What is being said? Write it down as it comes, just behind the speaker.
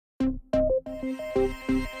As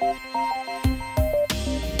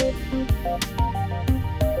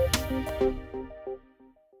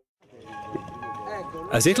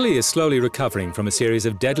Italy is slowly recovering from a series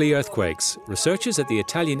of deadly earthquakes, researchers at the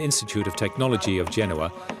Italian Institute of Technology of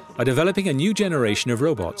Genoa are developing a new generation of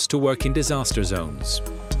robots to work in disaster zones.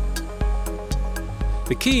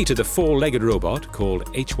 The key to the four-legged robot, called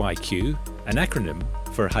HyQ, an acronym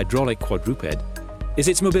for hydraulic quadruped, is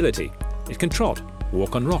its mobility. It can trot,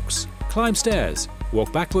 walk on rocks, climb stairs,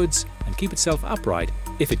 walk backwards, and keep itself upright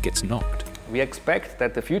if it gets knocked. We expect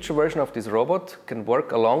that the future version of this robot can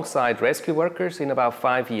work alongside rescue workers in about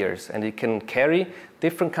 5 years, and it can carry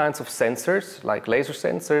different kinds of sensors like laser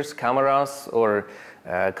sensors, cameras, or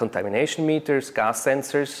contamination meters, gas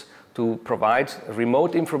sensors, to provide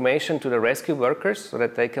remote information to the rescue workers so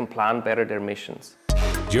that they can plan better their missions.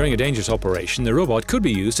 During a dangerous operation, the robot could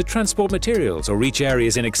be used to transport materials or reach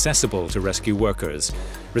areas inaccessible to rescue workers.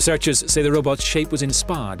 Researchers say the robot's shape was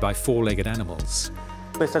inspired by four-legged animals.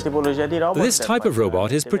 This type of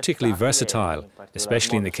robot is particularly versatile,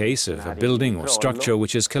 especially in the case of a building or structure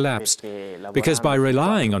which has collapsed, because by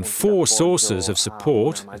relying on four sources of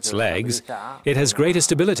support, its legs, it has greater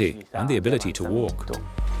stability and the ability to walk.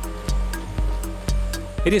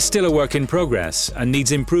 It is still a work in progress and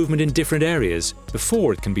needs improvement in different areas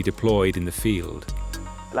before it can be deployed in the field.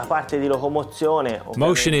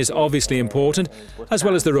 Motion is obviously important, as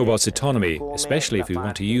well as the robot's autonomy, especially if we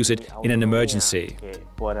want to use it in an emergency.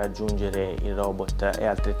 The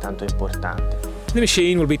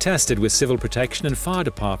machine will be tested with civil protection and fire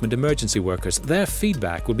department emergency workers. Their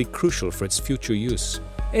feedback will be crucial for its future use.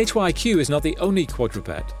 HyQ is not the only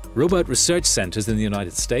quadruped. Robot research centers in the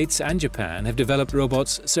United States and Japan have developed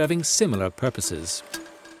robots serving similar purposes.